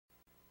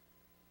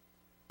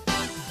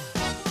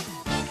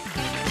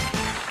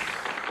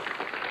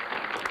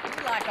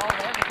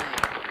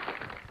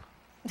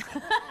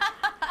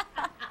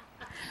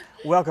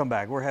Welcome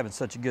back. We're having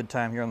such a good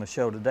time here on the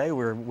show today.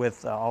 We're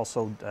with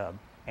also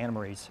Anna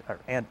Marie's,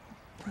 Ann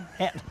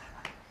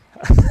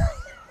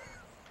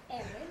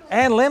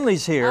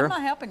Limley's here. I'm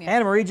not helping you.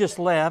 Anna Marie just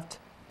left,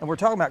 and we're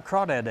talking about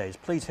Crawdad Days.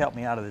 Please help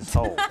me out of this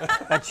hole.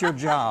 That's your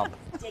job.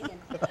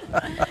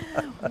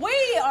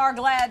 We are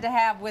glad to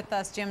have with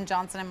us Jim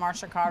Johnson and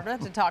Marsha Carter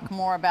to talk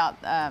more about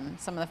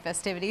some of the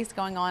festivities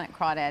going on at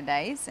Crawdad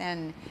Days.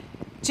 And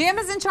Jim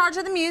is in charge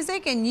of the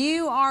music, and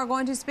you are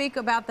going to speak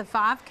about the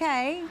 5K.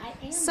 I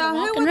am. So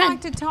who would like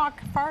to talk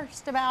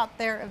first about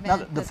their event? Now,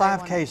 the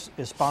 5K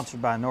is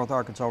sponsored by North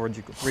Arkansas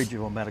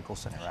Regional Medical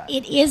Center, right?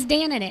 It is,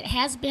 Dan, and it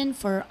has been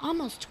for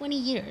almost 20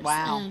 years.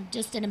 Wow.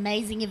 Just an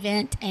amazing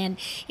event, and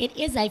it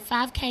is a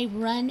 5K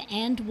run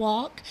and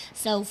walk.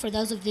 So for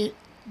those of you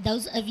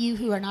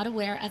who are not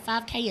aware, a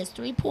 5K is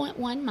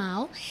 3.1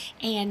 mile,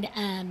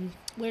 and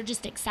we're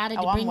just excited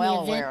to bring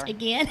the event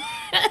again.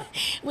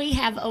 We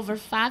have over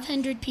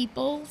 500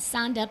 people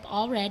signed up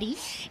already,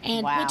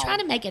 and we try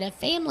to make it a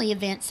family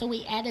event, so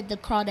we added the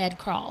Crawdad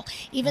Crawl.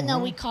 Even though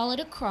we call it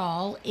a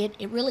crawl, it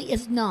really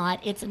is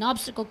not. It's an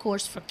obstacle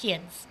course for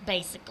kids,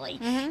 basically.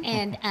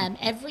 And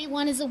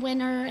everyone is a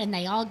winner, and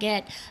they all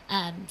get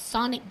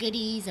Sonic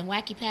goodies and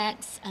Wacky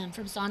Packs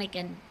from Sonic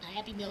and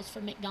Happy Meals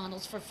from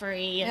McDonald's for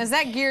free. Is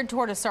that geared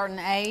toward a certain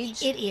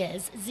age? It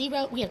is. We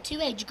have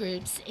 2 age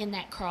groups in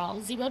that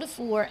crawl, 0 to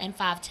 4 and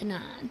 5 to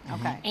 9.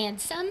 Okay.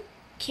 And some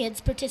kids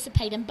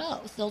participate in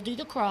both. They'll do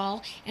the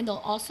crawl and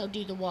they'll also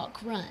do the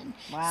walk run.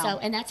 Wow. So,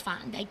 and that's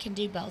fine. They can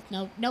do both.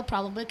 No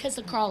problem, because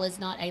the crawl is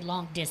not a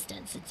long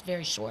distance. It's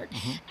very short.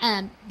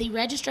 The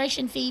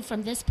registration fee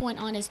from this point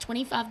on is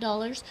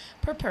 $25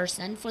 per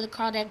person. For the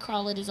Crawdad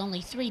Crawl, it is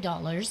only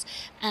 $3.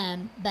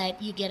 But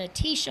you get a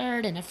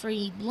t-shirt and a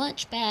free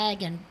lunch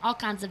bag and all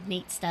kinds of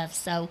neat stuff.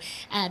 So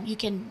you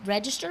can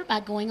register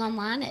by going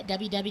online at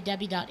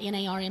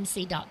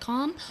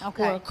www.narmc.com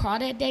or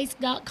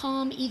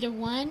crawdaddays.com, either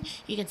one.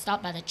 You can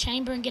stop by the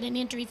chamber and get an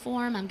entry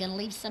form. I'm going to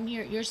leave some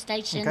here at your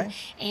station. Okay.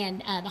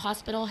 And the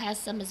hospital has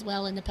some as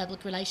well in the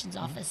public relations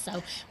office.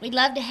 So we'd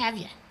love to have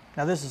you.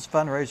 Now, this is a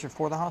fundraiser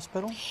for the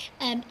hospital?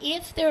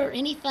 If there are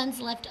any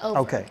funds left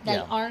over, they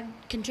yeah. are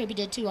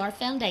contributed to our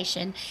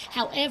foundation.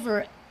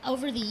 However,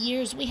 over the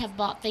years, we have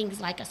bought things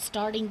like a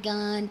starting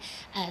gun,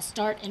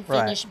 start and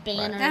finish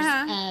banners,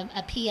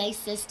 a PA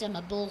system,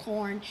 a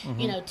bullhorn,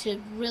 you know, to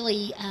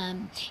really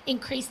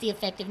increase the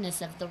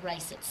effectiveness of the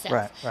race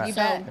itself. Right.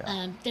 So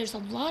there's a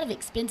lot of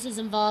expenses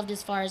involved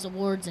as far as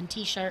awards and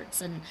T-shirts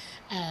and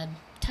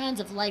tons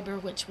of labor,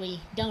 which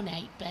we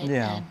donate. But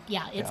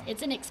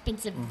it's an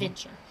expensive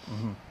venture.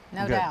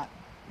 No doubt.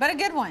 But a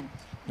good one.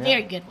 Yeah.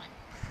 Very good one.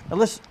 Now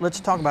let's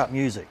talk about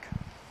music.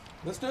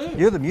 Let's do it.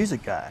 You're the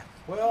music guy.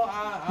 Well,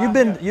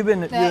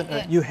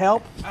 you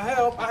help. I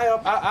help.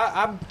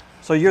 I'm.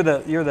 So you're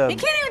the. You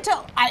can't even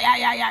tell.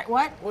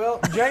 What?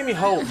 Well, Jamie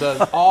Holt does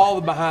all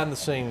the behind the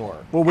scene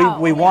work. Well,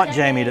 we want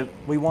Jamie to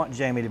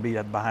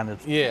be behind the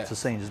Yes.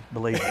 scenes.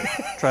 Believe me,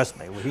 trust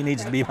me. He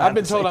needs to be behind. I've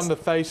been the told scenes. I'm the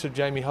face of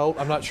Jamie Holt.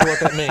 I'm not sure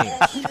what that means.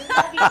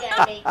 Love you,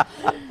 Jamie.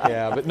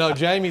 Yeah, but no,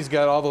 Jamie's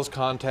got all those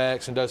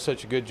contacts and does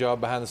such a good job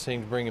behind the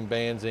scenes bringing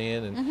bands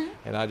in,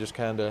 and I just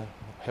kind of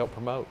help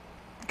promote.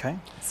 Okay.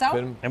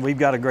 So. And we've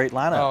got a great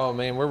lineup. Oh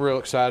man, we're real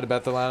excited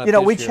about the lineup. You know,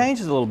 this we year.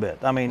 changed it a little bit.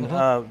 I mean,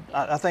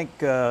 I think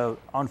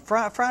on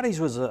Fridays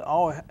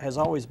has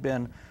always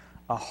been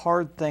a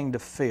hard thing to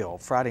fill,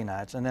 Friday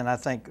nights. And then I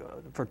think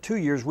for 2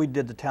 years we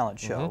did the talent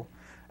show,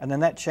 and then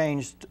that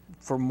changed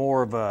for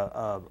more of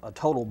a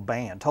total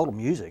band, total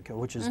music,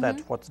 which is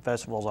that's what the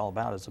festival is all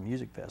about. It's a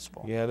music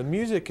festival. Yeah, the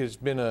music has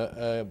been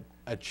a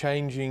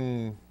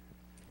changing,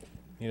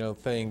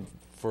 thing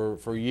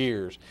for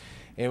years.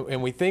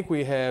 And we think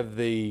we have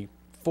the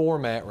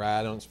format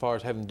right on as far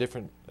as having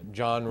different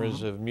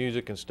genres of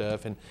music and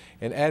stuff. And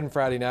adding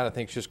Friday night, I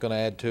think, is just going to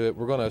add to it.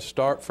 We're going to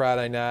start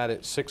Friday night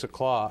at 6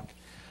 o'clock.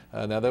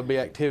 Now, there'll be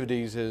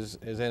activities, as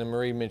Anna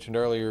Marie mentioned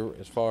earlier,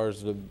 as far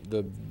as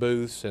the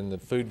booths and the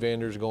food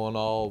vendors going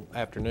all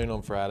afternoon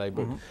on Friday.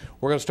 But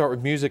we're going to start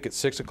with music at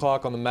 6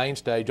 o'clock on the main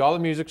stage. All the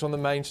music's on the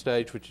main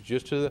stage, which is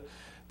just to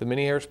the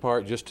Mini Harris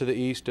Park, just to the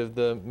east of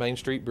the Main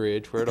Street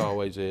Bridge, where it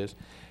always is.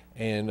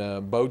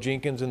 And Bo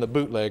Jenkins and the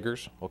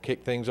Bootleggers will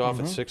kick things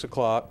off at 6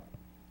 o'clock.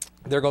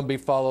 They're going to be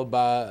followed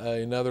by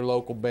another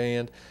local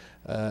band,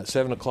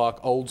 7 o'clock,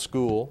 Old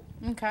School.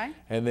 Okay.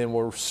 And then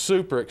we're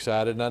super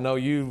excited, and I know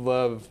you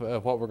love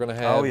what we're going to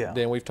have. Oh, yeah.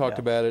 Dan, we've talked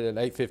about it at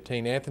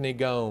 8:15. Anthony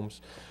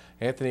Gomes.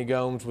 Anthony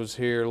Gomes was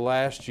here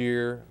last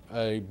year,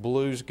 a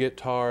blues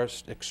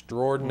guitarist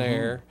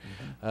extraordinaire.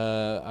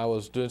 I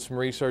was doing some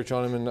research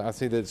on him, and I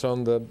see that it's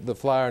on the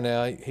flyer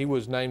now. He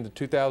was named the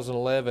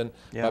 2011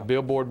 by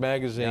Billboard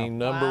magazine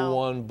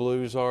 #1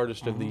 blues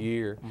artist of the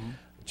year.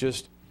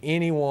 Just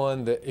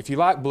anyone that, if you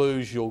like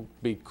blues, you'll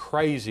be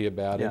crazy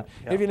about him.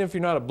 Even if you're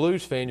not a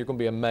blues fan, you're going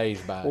to be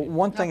amazed by him.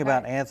 One thing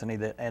about Anthony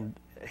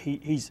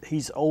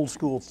he's old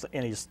school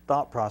in his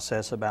thought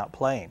process about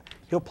playing.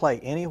 He'll play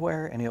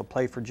anywhere, and he'll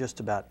play for just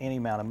about any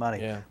amount of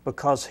money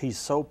because he's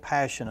so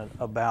passionate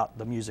about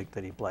the music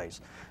that he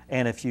plays.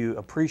 And if you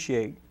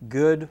appreciate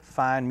good,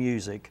 fine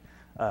music,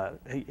 a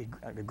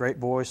great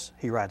voice.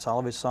 He writes all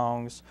of his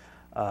songs,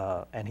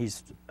 and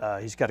he's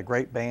got a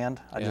great band.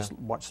 I just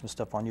watched some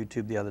stuff on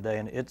YouTube the other day,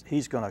 and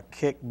he's going to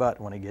kick butt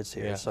when he gets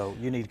here. Yeah. So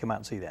you need to come out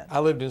and see that. I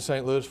lived in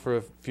St. Louis for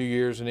a few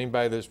years, and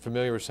anybody that's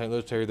familiar with St.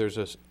 Louis area, there's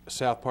a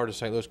south part of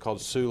St. Louis called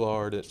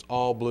Soulard. It's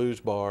all blues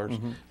bars,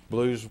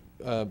 blues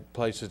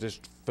places. It's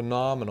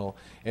phenomenal,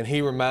 and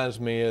he reminds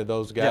me of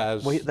those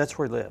guys. Yeah, well, that's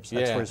where he lives.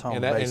 That's where his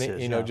home base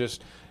is. You know,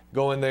 just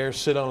go in there,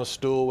 sit on a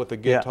stool with a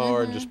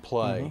guitar, and just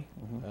play.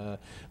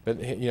 But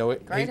you know,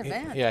 Great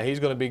event. Yeah, he's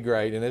going to be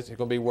great, and it's going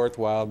to be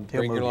worthwhile.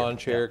 Bring your lawn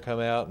chair, Yeah.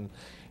 come out, and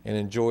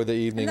enjoy the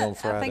evening on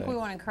Friday. I think we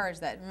want to encourage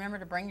that. Remember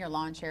to bring your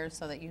lawn chairs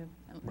so that you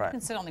Right.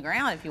 can sit on the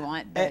ground if you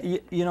want. But You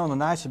know, the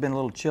nights have been a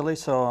little chilly,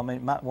 so I mean,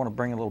 you might want to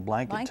bring a little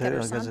blanket Blanket too,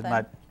 or because it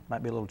something.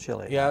 might be a little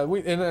chilly. Yeah,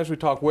 and as we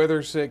talk,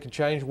 weather can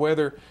change.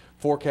 Weather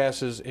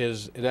forecast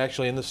is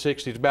actually in the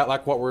 60s, about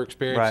like what we're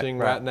experiencing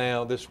right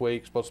now this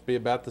week. Supposed to be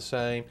about the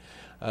same.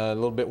 A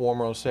little bit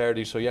warmer on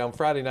Saturday. So yeah, on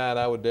Friday night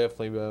I would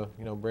definitely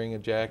you know, bring a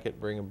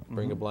jacket, bring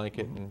a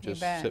blanket, and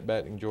just sit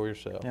back and enjoy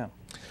yourself. Yeah.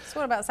 so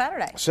what about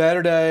Saturday?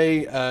 Saturday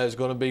is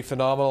going to be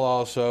phenomenal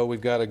also. We've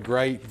got a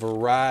great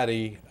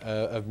variety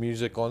of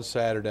music on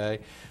Saturday.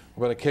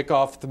 We're going to kick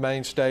off the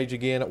main stage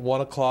again at 1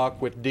 o'clock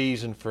with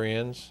Dees and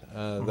Friends.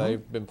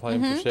 They've been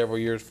playing for several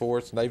years for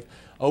us, and they've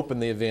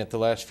opened the event the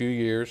last few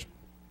years.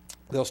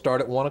 They'll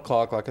start at 1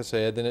 o'clock, like I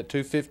said. Then at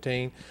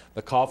 2:15,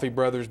 the Coffee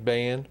Brothers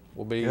Band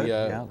will be. Good?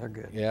 Yeah, they're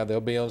good. Yeah,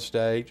 they'll be on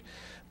stage.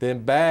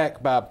 Then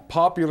back by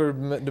popular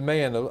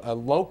demand, a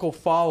local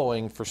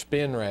following for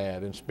Spinrad.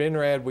 And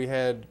Spinrad we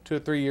had 2 or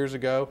 3 years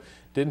ago.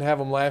 Didn't have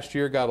them last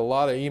year. Got a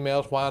lot of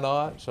emails. Why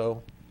not?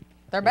 So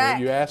They're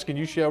back. You ask and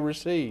you shall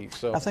receive.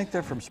 So I think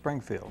they're from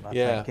Springfield. I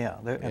Yeah. think,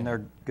 yeah, and they're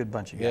a good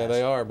bunch of guys. yeah,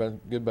 they are, but a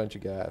good bunch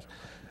of guys.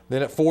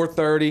 Then at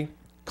 4:30,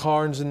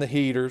 Carnes and the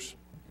Heaters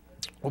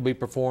will be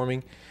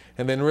performing.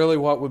 And then really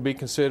what would be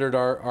considered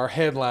our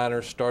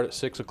headliners start at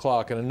 6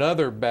 o'clock. And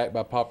another backed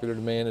by popular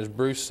demand is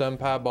Bruce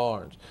Sunpie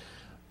Barnes.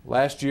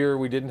 Last year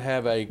we didn't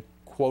have a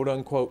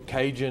quote-unquote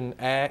Cajun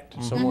act.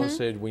 Someone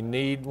said we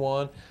need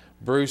one.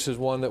 Bruce is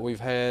one that we've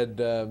had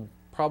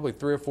probably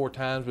 3 or 4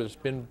 times, but it's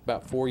been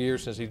about 4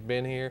 years since he's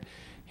been here.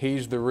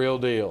 He's the real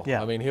deal.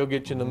 Yeah. I mean, he'll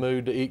get you in the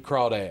mood to eat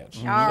crawdads.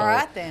 All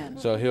right then.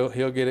 So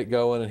he'll get it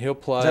going, and he'll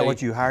play. Is that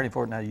what you hired him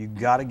for? Now you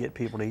got to get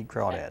people to eat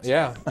crawdads.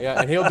 Yeah,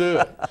 and he'll do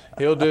it.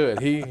 He'll do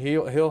it.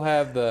 He'll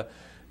have the,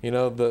 you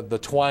know, the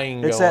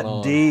twang It's going that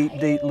on.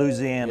 deep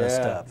Louisiana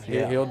stuff.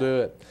 Yeah. He'll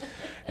do it.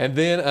 And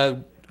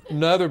then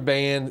another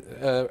band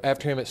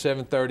after him at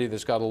 7:30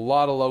 that's got a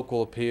lot of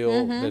local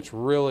appeal, that's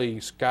really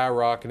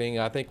skyrocketing.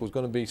 I think was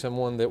going to be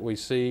someone that we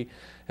see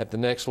at the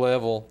next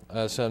level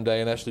someday,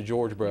 and that's the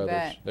George Brothers.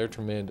 bet. They're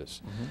tremendous.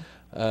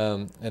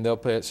 And they'll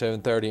play at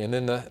 7:30. And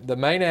then the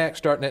main act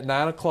starting at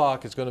 9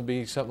 o'clock is going to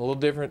be something a little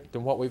different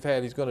than what we've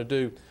had. He's going to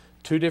do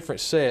 2 different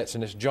sets,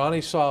 and it's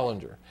Johnny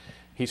Solinger.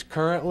 He's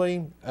currently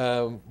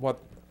what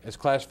is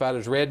classified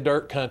as red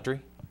dirt country.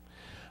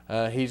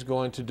 He's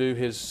going to do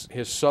his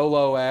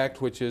solo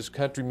act, which is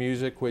country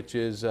music, which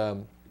is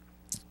going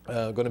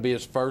to be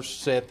his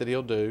first set that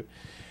he'll do.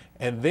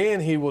 And then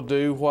he will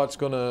do what's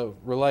going to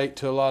relate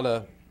to a lot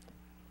of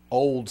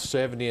old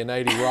 70 and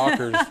 80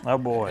 rockers. Oh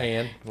boy.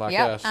 And like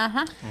Yep.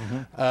 us.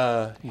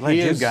 Glad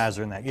you guys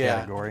are in that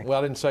category. Well,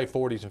 I didn't say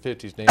 40s and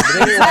 50s, Dan. But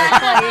anyway,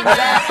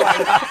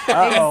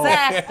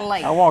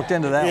 Exactly. I walked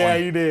into that yeah,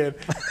 one. you did.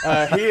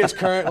 He is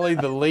currently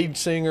the lead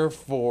singer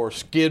for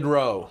Skid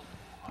Row.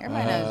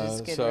 Everybody knows who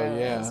Skid So Row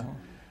yeah, is.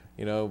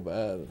 you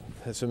know,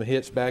 had some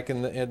hits back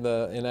in the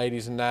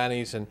 80s and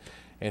 90s,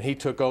 and he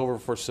took over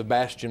for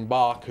Sebastian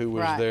Bach, who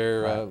was Right.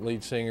 their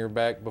lead singer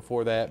back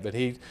before that. But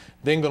he's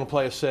then going to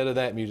play a set of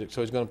that music.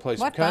 So he's going to play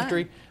some What fun.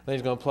 country, then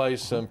he's going to play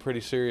some pretty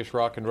serious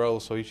rock and roll.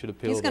 So he should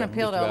appeal. He's going to to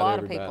appeal just to a about lot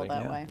of everybody.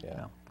 people that way.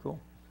 Yeah, Cool.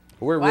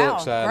 we're real Wow,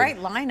 excited. great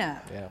lineup.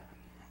 Yeah.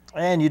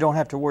 And you don't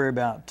have to worry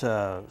about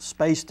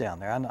space down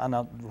there. I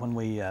know when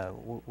we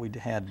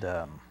had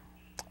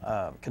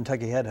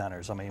Kentucky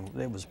Headhunters, I mean,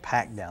 it was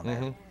packed down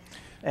there.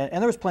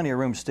 And there was plenty of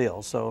room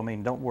still, so I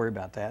mean, don't worry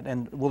about that.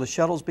 And will the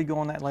shuttles be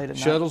going that late at night?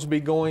 Shuttles be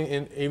going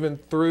in even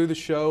through the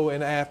show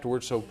and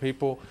afterwards, so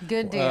people.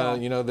 Good deal.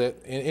 You know that,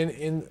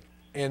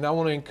 and I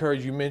want to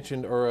encourage. You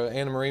mentioned, or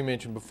Anna Marie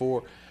mentioned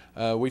before.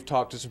 We've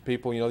talked to some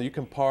people. You know, you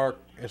can park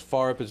as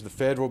far up as the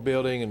Federal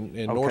Building and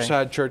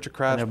Northside Church of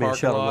Christ there'll be a parking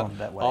shuttle lot, going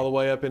that way. all the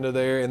way up into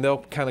there, and they'll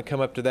kind of come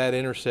up to that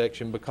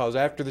intersection because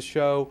after the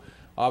show,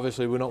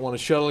 obviously we don't want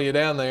to shuttle you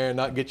down there and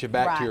not get you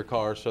back Right. to your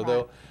car, so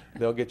Right.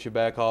 they'll get you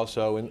back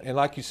also. And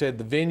like you said,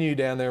 the venue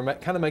down there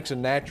kind of makes a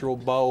natural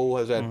bowl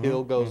as that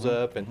hill goes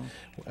up, and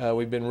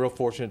we've been real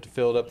fortunate to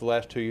fill it up the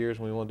last 2 years,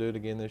 and we want to do it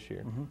again this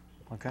year.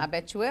 Okay. I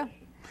bet you will.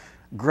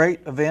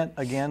 Great event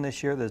again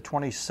this year, the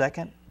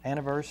 22nd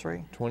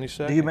anniversary.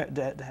 22nd.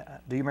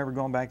 Do you remember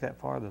going back that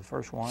far, the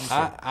first one?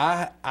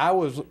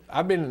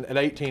 I've been at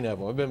 18 of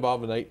them. I've been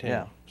involved in 18.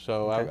 Yeah.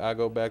 So Okay. I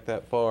go back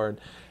that far,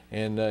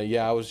 and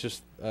yeah, I was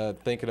just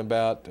thinking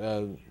about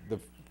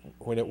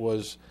when it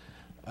was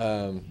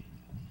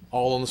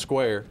all on the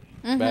square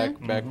back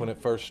when it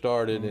first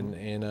started,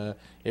 and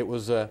it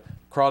was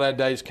Crawdad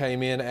Days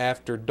came in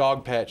after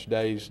Dog Patch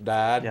Days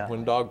died, Yeah.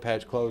 when Dog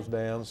Patch closed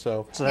down.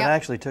 So So that Yep.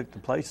 actually took the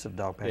place of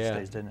Dog Patch Yeah.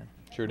 Days, didn't it?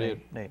 Sure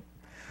did. Neat.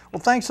 Well,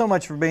 thanks so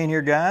much for being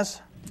here,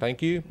 guys.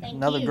 Thank you. Thank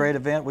Another you. great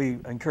event. We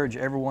encourage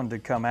everyone to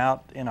come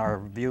out in our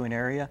viewing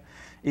area.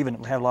 Even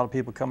we have a lot of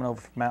people coming over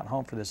from Mountain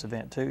Home for this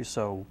event too.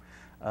 So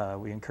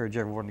we encourage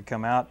everyone to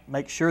come out.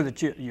 Make sure that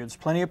there's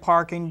plenty of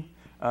parking.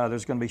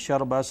 There's going to be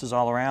shuttle buses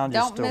all around.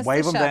 Don't Just miss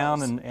wave the them down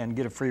shuttles. and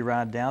get a free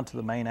ride down to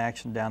the main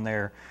action down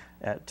there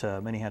at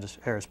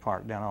Minnehaha-Harris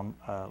Park down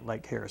on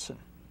Lake Harrison.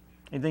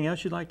 Anything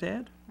else you'd like to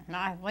add? And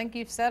I think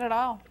you've said it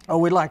all. Oh,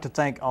 we'd like to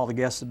thank all the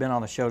guests that have been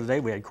on the show today.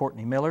 We had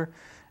Courtney Miller,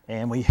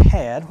 and we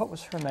had, what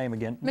was her name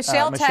again?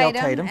 Michelle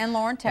Tatum and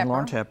Lauren Tepper. And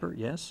Lauren Tepper,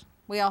 yes.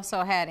 We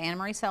also had Anne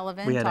Marie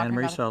Sullivan. We had talking Anne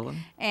Marie about- Sullivan.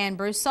 And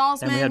Bruce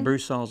Salzman. And we had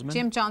Bruce Salzman.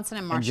 Jim Johnson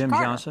and Marsha And Jim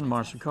Carter. Johnson and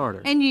Marsha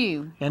Carter. And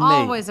you. And me.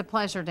 Always a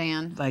pleasure,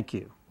 Dan. Thank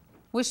you.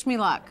 Wish me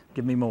luck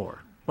Give me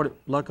more. What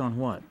luck on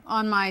what?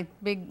 on my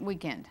big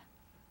weekend.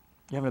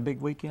 You having a big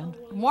weekend?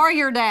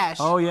 Warrior Dash.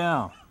 Oh,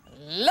 yeah.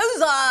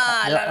 Loser!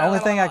 The only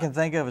thing I can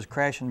think of is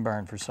crash and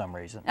burn for some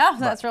reason. Oh,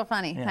 that's real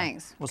funny. Yeah.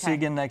 Thanks. We'll see Okay. you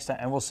again next time,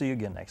 and we'll see you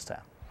again next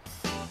time.